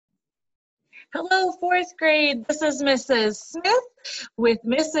Hello, fourth grade. This is Mrs. Smith with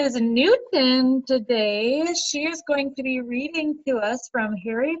Mrs. Newton today. She is going to be reading to us from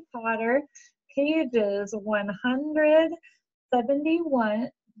Harry Potter, pages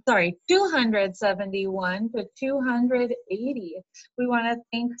 271 to 280. We want to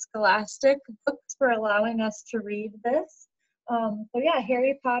thank Scholastic Books for allowing us to read this.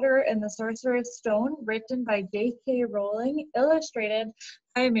 Harry Potter and the Sorcerer's Stone, written by JK Rowling, illustrated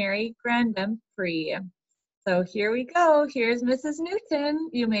by Mary Grandpre. So here we go. Here's Mrs. Newton.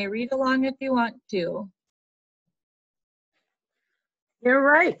 You may read along if you want to. You're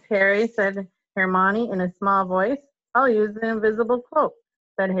right, Harry, said Hermione in a small voice. I'll use the invisible cloak,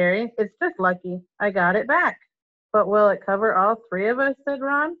 said Harry. It's just lucky. I got it back. But will it cover all three of us, said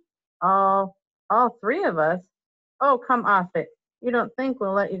Ron. All three of us? Oh, come off it. You don't think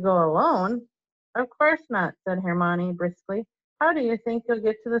we'll let you go alone? Of course not, said Hermione briskly. How do you think you'll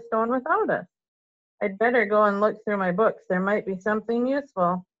get to the stone without us? I'd better go and look through my books. There might be something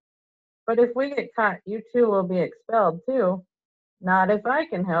useful. But if we get caught, you two will be expelled, too. Not if I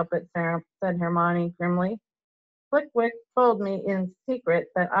can help it, said Hermione grimly. Flitwick told me in secret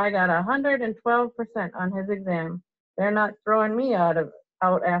that I got 112% on his exam. They're not throwing me out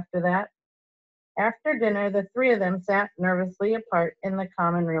after that. After dinner, the three of them sat nervously apart in the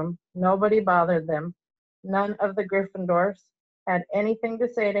common room. Nobody bothered them. None of the Gryffindors had anything to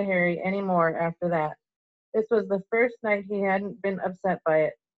say to Harry any more after that. This was the first night he hadn't been upset by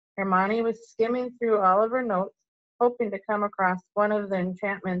it. Hermione was skimming through all of her notes, hoping to come across one of the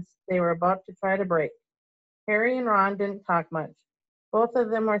enchantments they were about to try to break. Harry and Ron didn't talk much. Both of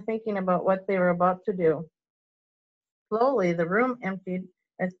them were thinking about what they were about to do. Slowly, the room emptied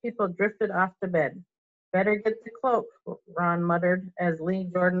as people drifted off to bed. Better get the cloak, Ron muttered as Lee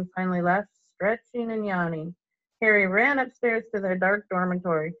Jordan finally left, stretching and yawning. Harry ran upstairs to their dark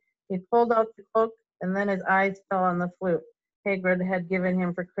dormitory. He pulled out the cloak, and then his eyes fell on the flute Hagrid had given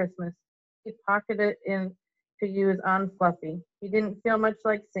him for Christmas. He pocketed it in to use on Fluffy. He didn't feel much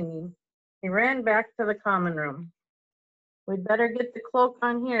like singing. He ran back to the common room. We'd better get the cloak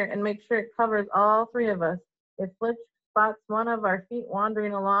on here and make sure it covers all three of us. If Flitch spots one of our feet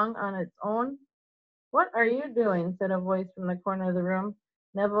wandering along on its own. What are you doing? Said a voice from the corner of the room.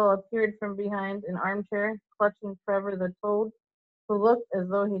 Neville appeared from behind an armchair, clutching Trevor the Toad, who looked as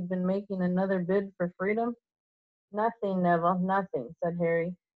though he'd been making another bid for freedom. Nothing, Neville, nothing, said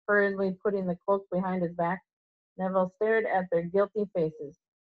Harry, hurriedly putting the cloak behind his back. Neville stared at their guilty faces.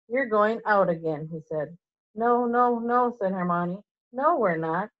 You're going out again, he said. No, no, no, said Hermione. No, we're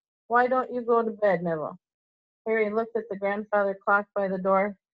not. Why don't you go to bed, Neville? Harry looked at the grandfather clock by the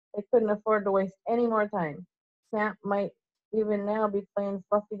door. They couldn't afford to waste any more time. Snap might even now be playing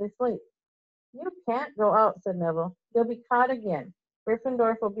Fluffy to sleep. You can't go out, said Neville. You'll be caught again.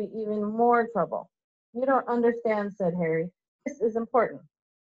 Gryffindor will be even more trouble. You don't understand, said Harry. This is important.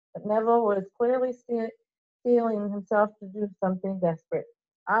 But Neville was clearly steeling himself to do something desperate.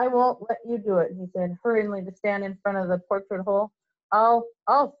 I won't let you do it, he said, hurriedly to stand in front of the portrait hole. I'll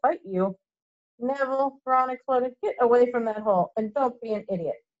fight you. Neville, Ron exploded, get away from that hole and don't be an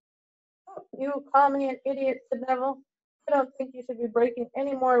idiot. Don't you call me an idiot, said Neville. I don't think you should be breaking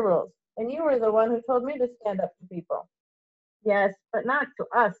any more rules. And you were the one who told me to stand up to people. Yes, but not to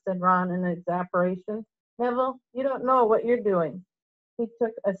us, said Ron in exasperation. Neville, you don't know what you're doing. He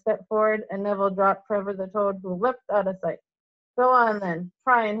took a step forward and Neville dropped Trevor the Toad, who leapt out of sight. Go on then,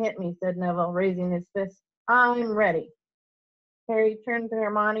 try and hit me, said Neville, raising his fist. I'm ready. Harry turned to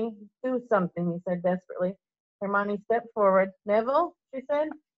Hermione. Do something, he said desperately. Hermione stepped forward. Neville, she said,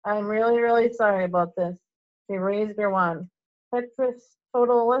 I'm really, really sorry about this. She raised her wand. Petrus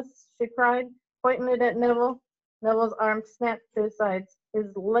Totalis, she cried, pointing it at Neville. Neville's arms snapped to his sides.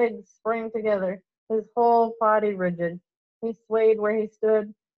 His legs sprang together, his whole body rigid. He swayed where he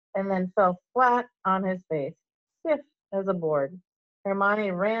stood and then fell flat on his face, stiff as a board.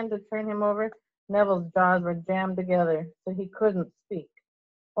 Hermione ran to turn him over. Neville's jaws were jammed together, so he couldn't speak.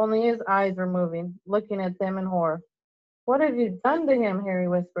 Only his eyes were moving, looking at them in horror. What have you done to him? Harry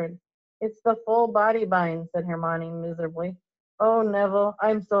whispered. It's the full body bind, said Hermione miserably. Oh, Neville,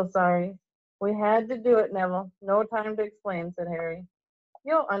 I'm so sorry. We had to do it, Neville. No time to explain, said Harry.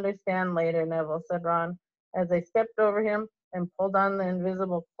 You'll understand later, Neville, said Ron, as they stepped over him and pulled on the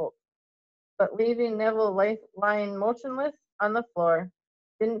invisible cloak. But leaving Neville lying motionless on the floor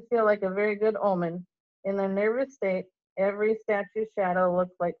didn't feel like a very good omen. In their nervous state, every statue's shadow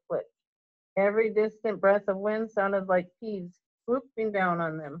looked like Flitch. Every distant breath of wind sounded like peas swooping down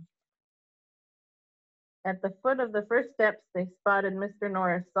on them. At the foot of the first steps, they spotted Mr.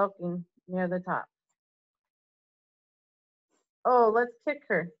 Norris sulking near the top. Oh, let's kick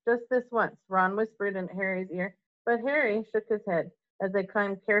her, just this once, Ron whispered in Harry's ear, but Harry shook his head. As they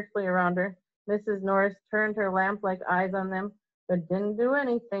climbed carefully around her, Mrs. Norris turned her lamp-like eyes on them, but didn't do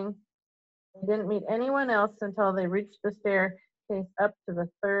anything. They didn't meet anyone else until they reached the staircase up to the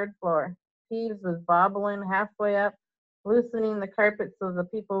third floor. Peeves was bobbling halfway up, loosening the carpet so the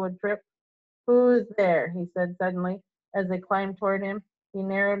people would trip. Who's there? He said suddenly. As they climbed toward him, he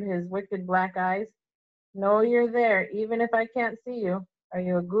narrowed his wicked black eyes. No, you're there, even if I can't see you. Are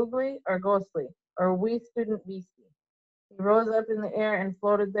you a googly or ghostly, or wee student beastie? He rose up in the air and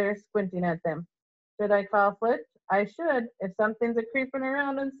floated there, squinting at them. Should I call Flitch? I should, if something's a creeping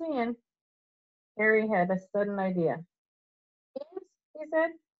around and seeing. Harry had a sudden idea. James, he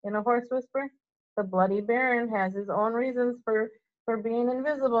said, in a hoarse whisper, the Bloody Baron has his own reasons for being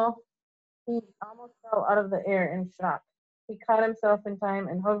invisible. He almost fell out of the air in shock. He caught himself in time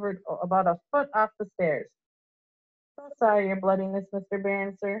and hovered about a foot off the stairs. So sorry, your bloodiness, Mr.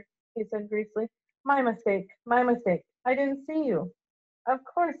 Baron, sir, he said briefly. My mistake, my mistake. I didn't see you. Of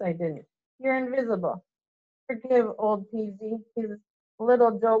course I didn't. You're invisible. Forgive old Peevesy, his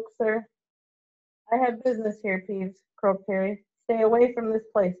little joke, sir. I have business here, Peeves, croaked Harry. Stay away from this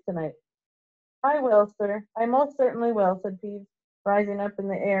place tonight. I will, sir. I most certainly will, said Peeves, rising up in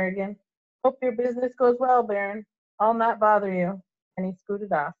the air again. Hope your business goes well, Baron. I'll not bother you. And he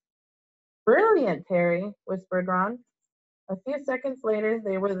scooted off. Brilliant, Harry, whispered Ron. A few seconds later,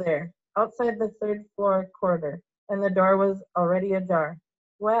 they were there, outside the third floor corridor, and the door was already ajar.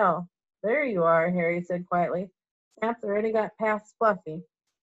 Well, there you are, Harry said quietly. Snaps already got past Fluffy.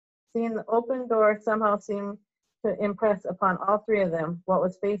 Seeing the open door somehow seemed to impress upon all three of them what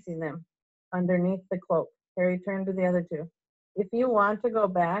was facing them underneath the cloak. Harry turned to the other two. If you want to go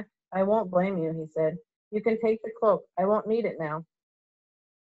back, I won't blame you, he said. You can take the cloak. I won't need it now.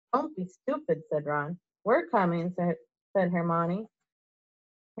 Don't be stupid, said Ron. We're coming, said Hermione.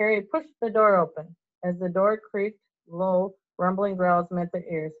 Harry pushed the door open. As the door creaked, low, rumbling growls met their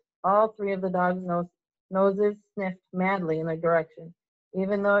ears. All three of the dogs' noses sniffed madly in their direction,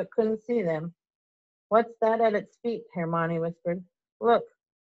 even though it couldn't see them. What's that at its feet? Hermione whispered. Look,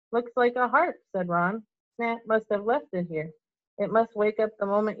 looks like a harp, said Ron. Snap must have left it here. It must wake up the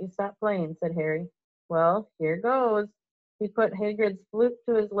moment you stop playing, said Harry. Well, here goes. He put Hagrid's flute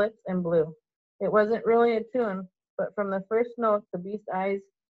to his lips and blew. It wasn't really a tune, but from the first note the beast's eyes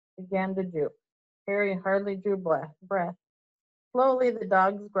began to droop. Harry hardly drew breath. Slowly the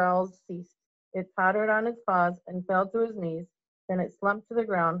dog's growls ceased. It tottered on its paws and fell to his knees. Then it slumped to the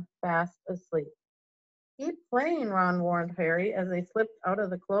ground, fast asleep. Keep playing, Ron warned Harry as they slipped out of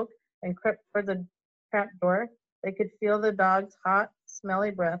the cloak and crept toward the trap door. They could feel the dog's hot,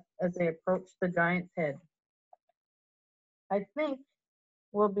 smelly breath as they approached the giant's head. I think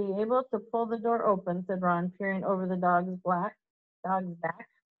we'll be able to pull the door open, said Ron, peering over the dog's back.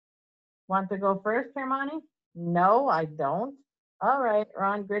 Want to go first, Hermione? No, I don't. All right,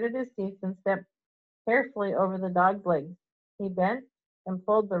 Ron gritted his teeth and stepped carefully over the dog's legs. He bent and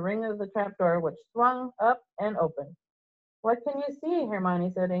pulled the ring of the trapdoor, which swung up and open. What can you see?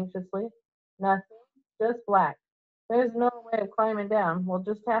 Hermione said anxiously. Nothing, just black. There's no way of climbing down. We'll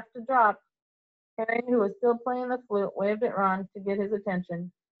just have to drop. Harry, who was still playing the flute, waved at Ron to get his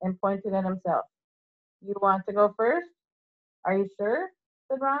attention and pointed at himself. You want to go first? Are you sure?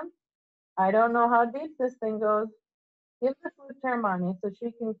 Said Ron. I don't know how deep this thing goes. Give the flute to Hermione so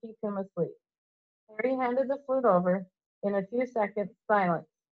she can keep him asleep. Harry handed the flute over. In a few seconds, silence.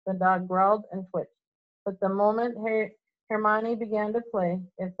 The dog growled and twitched. But the moment Hermione began to play,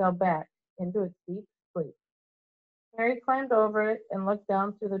 it fell back into its deep sleep. Harry climbed over it and looked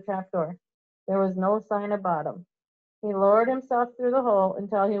down through the trapdoor. There was no sign of bottom. He lowered himself through the hole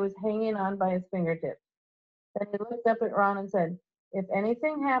until he was hanging on by his fingertips. Then he looked up at Ron and said, If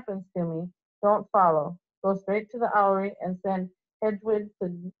anything happens to me, don't follow. Go straight to the Owlery and send Hedwig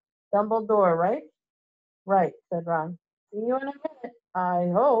to Dumbledore, right? Right, said Ron. See you in a minute, I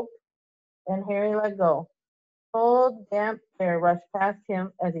hope. And Harry let go. Cold, damp air rushed past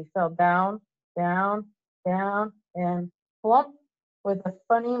him as he fell down, down, down, and plump! With a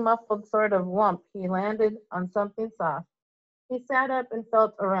funny, muffled sort of lump, he landed on something soft. He sat up and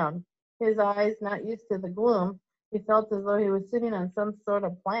felt around. His eyes, not used to the gloom, he felt as though he was sitting on some sort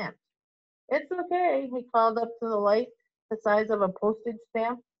of plant. It's okay, he called up to the light, the size of a postage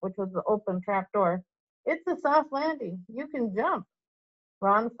stamp, which was the open trapdoor. It's a soft landing. You can jump.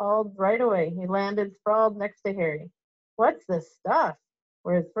 Ron followed right away. He landed sprawled next to Harry. What's this stuff?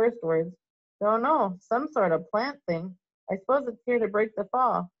 Were his first words. Don't know. Some sort of plant thing. I suppose it's here to break the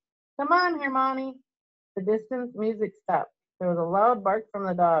fall. Come on, Hermione. The distant music stopped. There was a loud bark from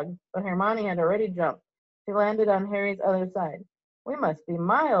the dog, but Hermione had already jumped. She landed on Harry's other side. We must be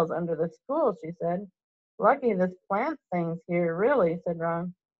miles under the school, she said. Lucky this plant thing's here, really, said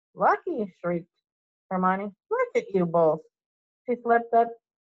Ron. Lucky, shrieked Hermione. Look at you both. She slipped up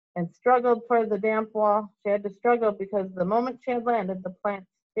and struggled toward the damp wall. She had to struggle because the moment she had landed, the plant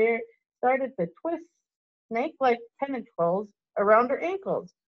started to twist snake-like tentacles around her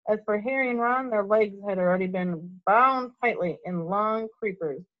ankles. As for Harry and Ron, their legs had already been bound tightly in long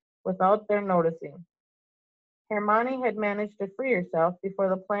creepers without their noticing. Hermione had managed to free herself before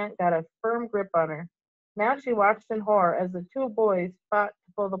the plant got a firm grip on her. Now she watched in horror as the two boys fought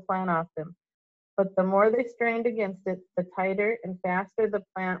to pull the plant off them. But the more they strained against it, the tighter and faster the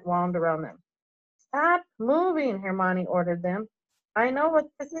plant wound around them. Stop moving, Hermione ordered them. I know what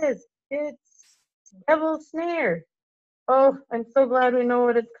this is. It's Devil's Snare. Oh, I'm so glad we know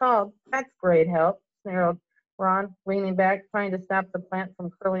what it's called. That's great help, snarled Ron, leaning back, trying to stop the plant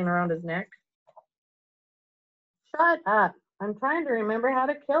from curling around his neck. Shut up. I'm trying to remember how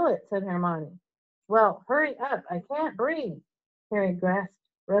to kill it, said Hermione. Well, hurry up. I can't breathe. Harry grasped,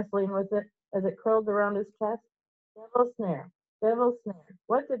 wrestling with it as it curled around his chest. Devil's Snare. Devil's Snare.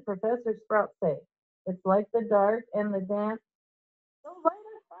 What did Professor Sprout say? It's like the dark and the damp. Don't light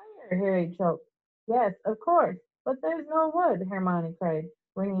a fire, Harry choked. Yes, of course. But there's no wood, Hermione cried,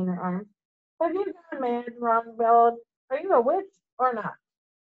 wringing her arms. Have you gone mad? Ron bellowed. Are you a witch or not?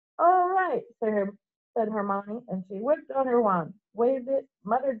 All right, said Hermione, and she whipped out her wand, waved it,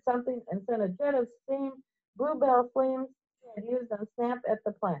 muttered something, and sent a jet of steam, bluebell flames she had used on Snap at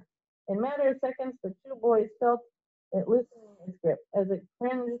the plant. In a matter of seconds, the two boys felt it loosening its grip as it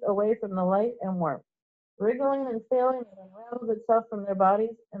cringed away from the light and warmth. Wriggling and failing, it unraveled itself from their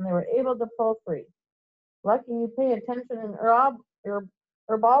bodies, and they were able to pull free. Lucky you pay attention in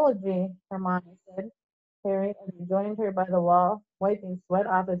herbology, Hermione said. Harry, as he joined her by the wall, wiping sweat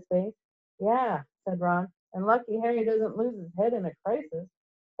off his face. Yeah, said Ron, and lucky Harry doesn't lose his head in a crisis.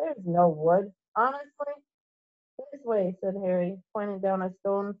 There's no wood. Honestly, this way, said Harry, pointing down a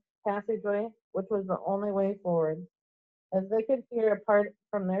stone passageway, which was the only way forward. As they could hear, apart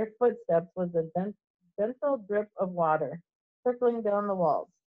from their footsteps was a gentle drip of water trickling down the walls.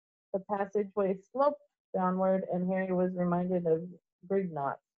 The passageway sloped downward, and Harry was reminded of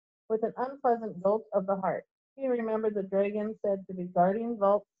Grignott with an unpleasant jolt of the heart. He remembered the dragon said to be guarding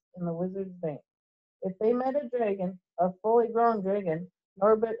vaults in the wizard's bank. If they met a dragon, a fully grown dragon,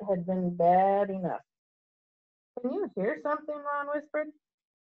 Norbert had been bad enough. Can you hear something? Ron whispered.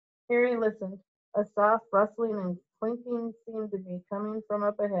 Harry listened. A soft rustling and clinking seemed to be coming from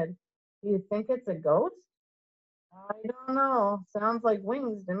up ahead. Do you think it's a ghost? I don't know. Sounds like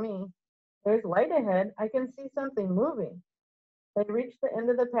wings to me. There's light ahead. I can see something moving. They reached the end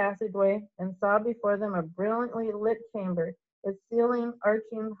of the passageway and saw before them a brilliantly lit chamber, its ceiling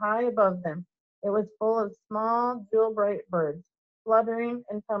arching high above them. It was full of small, jewel-bright birds, fluttering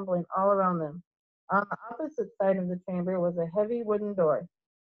and tumbling all around them. On the opposite side of the chamber was a heavy wooden door.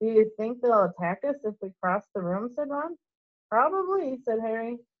 Do you think they'll attack us if we cross the room? Said Ron. Probably, said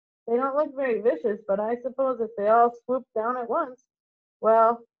Harry. They don't look very vicious, but I suppose if they all swoop down at once,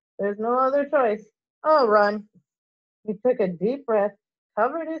 well, there's no other choice. I'll run. He took a deep breath,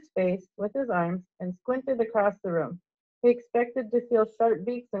 covered his face with his arms, and squinted across the room. He expected to feel sharp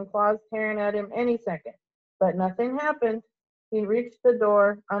beaks and claws tearing at him any second, but nothing happened. He reached the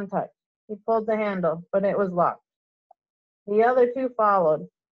door untouched. He pulled the handle, but it was locked. The other two followed.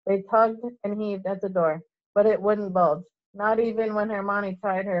 They tugged and heaved at the door, but it wouldn't budge, not even when Hermione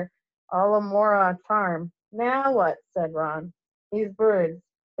tried her Alamora charm. Now what? Said Ron. These birds.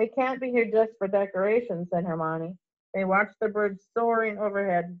 They can't be here just for decoration, said Hermione. They watched the birds soaring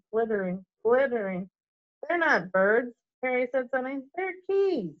overhead, glittering, glittering. They're not birds, Harry said suddenly. They're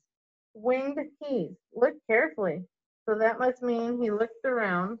keys. Winged keys. Look carefully. So that must mean he looked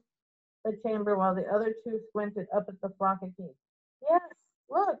around the chamber while the other two squinted up at the flock of keys. Yes,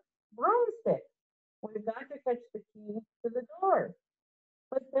 look, broomsticks. We've got to catch the key to the door.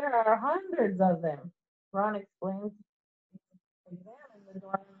 But there are hundreds of them, Ron explained. Examine the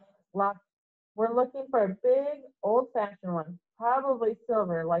door and it's locked. We're looking for a big, old-fashioned one, probably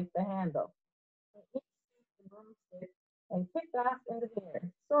silver like the handle. They each seized the broomstick and kicked off into the air,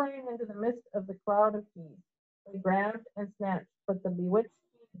 soaring into the midst of the cloud of keys. They grabbed and snatched, but the bewitched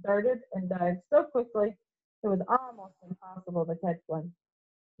keys darted and dived so quickly it was almost impossible to catch one.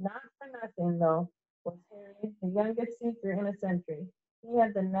 Not for nothing, though, was Harry the youngest seeker in a century. He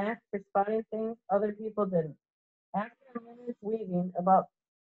had the knack for spotting things other people didn't. After a minute's weaving about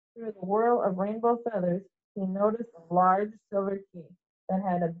through the whirl of rainbow feathers, he noticed a large silver key that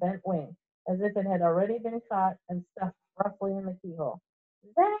had a bent wing, as if it had already been caught and stuffed roughly in the keyhole.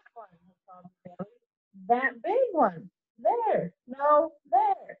 That one, he called gaily. That big one. There! No,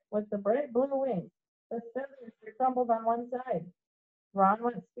 there! With the bright blue wings. The feathers were crumbled on one side. Ron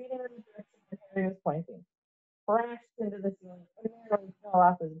went speeding in the direction that Harry was pointing, crashed into the ceiling, and nearly fell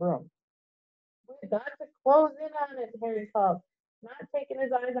off his broom. We've got to close in on it, Harry called, not taking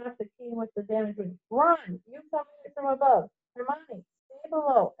his eyes off the key with the damaged wing. Ron, you come in from above. Hermione, stay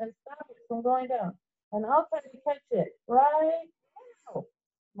below and stop it from going down. And I'll try to catch it right now.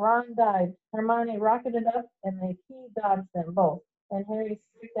 Ron dived. Hermione rocketed up, and the key dodged them both, and Harry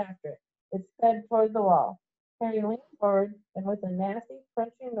streaked after it. It sped toward the wall. Harry leaned forward, and with a nasty,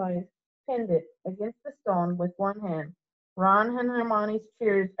 crunching noise, pinned it against the stone with one hand. Ron and Hermione's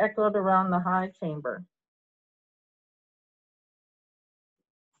cheers echoed around the high chamber.